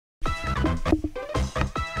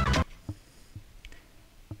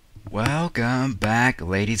Welcome back,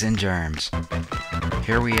 ladies and germs.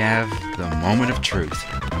 Here we have the moment of truth.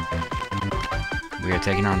 We are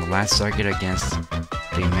taking on the last circuit against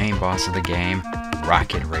the main boss of the game,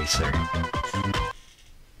 Rocket Racer.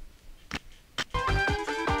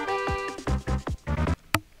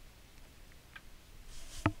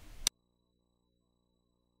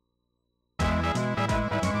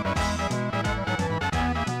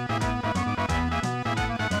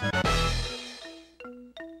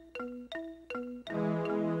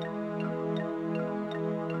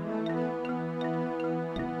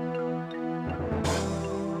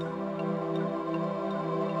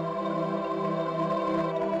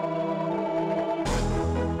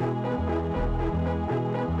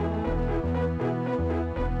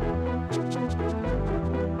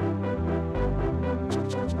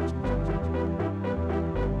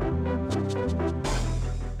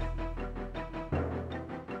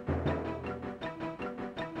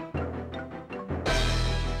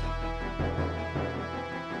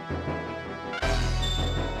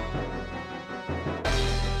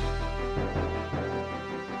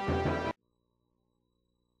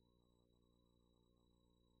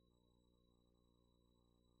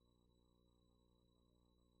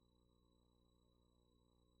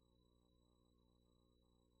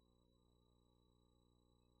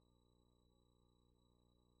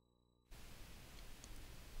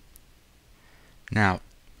 Now,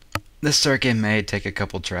 this circuit may take a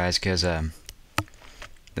couple tries because the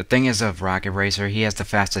thing is of Rocket Racer, he has the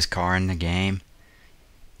fastest car in the game,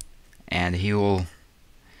 and he will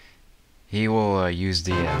use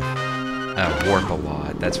the warp a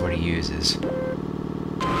lot. That's what he uses. I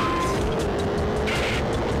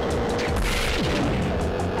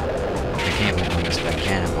can't believe I missed that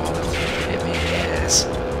cannonball. That was going to hit me in the ass.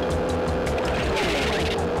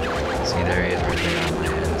 See, there he is right there on my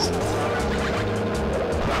ass.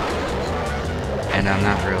 And I'm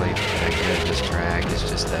not really that good at this track. It's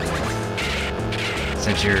just that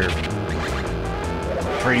since you're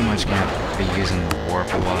pretty much going to be using the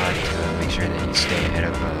warp a lot to make sure that you stay ahead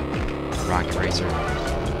of Rocket Racer.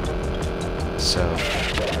 So,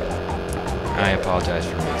 I apologize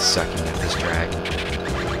for me sucking at this track.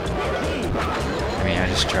 I mean, I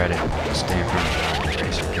just try to stay in front of Rocket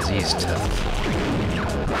Racer because he's tough.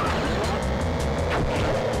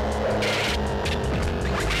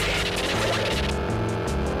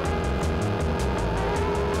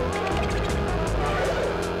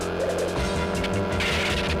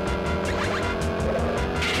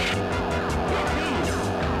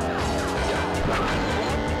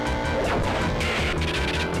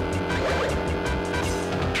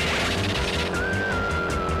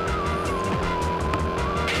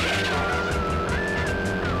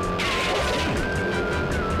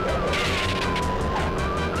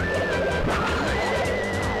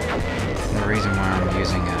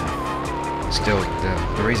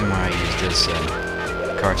 The reason why I use this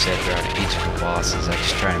car set throughout each of the bosses, I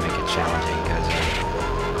just try to make it challenging because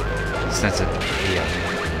since the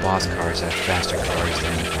boss cars have faster cars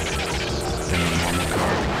than the normal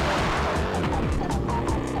car.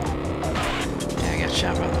 Yeah, I got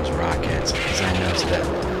shot by those rockets because I noticed that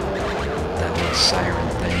little siren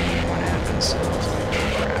thing didn't want to happen, so I was like,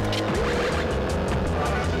 oh crap.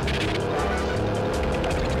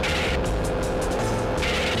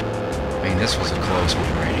 I mean, this was a close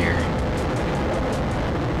one right here.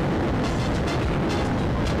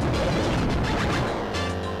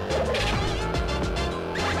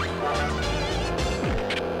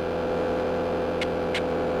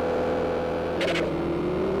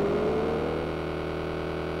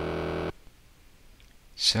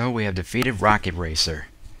 So we have defeated Rocket Racer.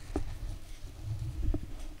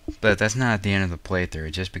 But that's not at the end of the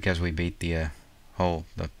playthrough. Just because we beat the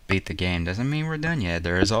beat the game doesn't mean we're done yet.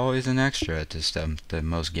 There is always an extra to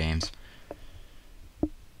most games.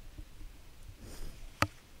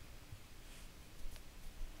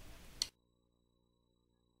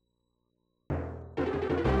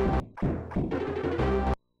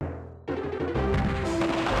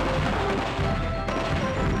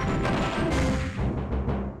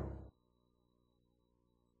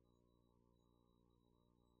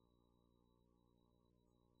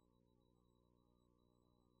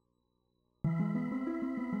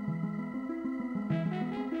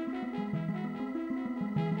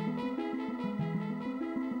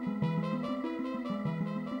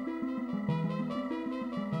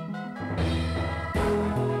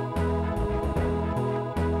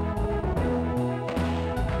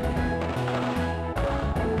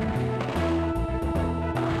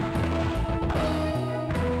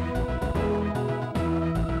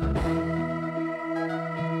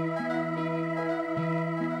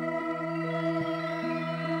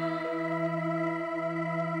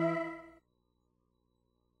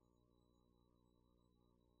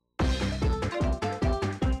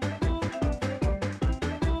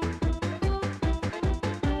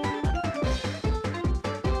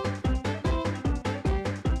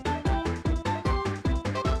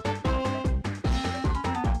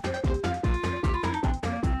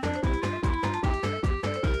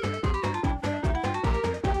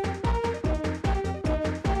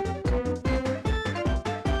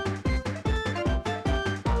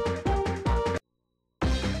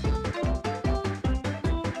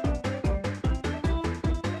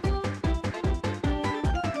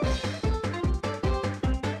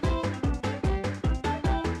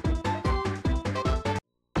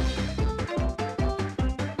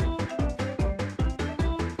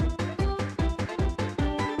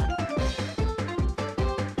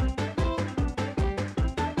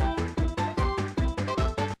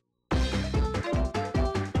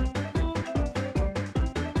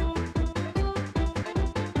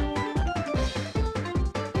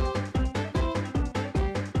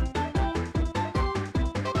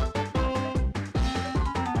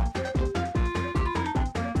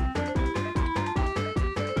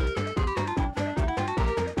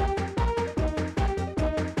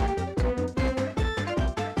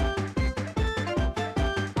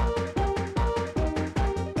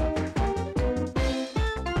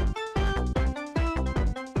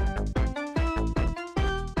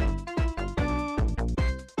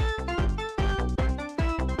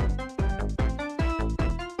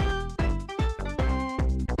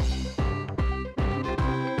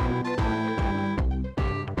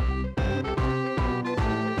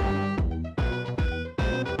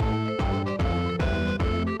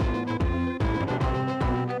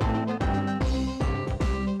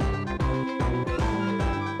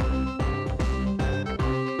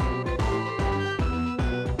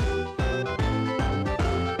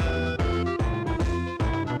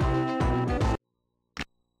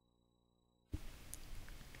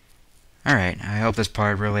 Alright, I hope this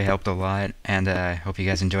part really helped a lot, and I hope you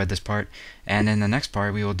guys enjoyed this part. And in the next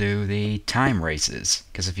part we will do the time races,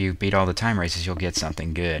 because if you beat all the time races you'll get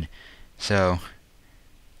something good. So,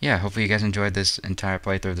 yeah, hopefully you guys enjoyed this entire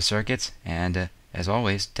playthrough of the circuits, and as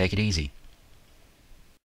always, take it easy.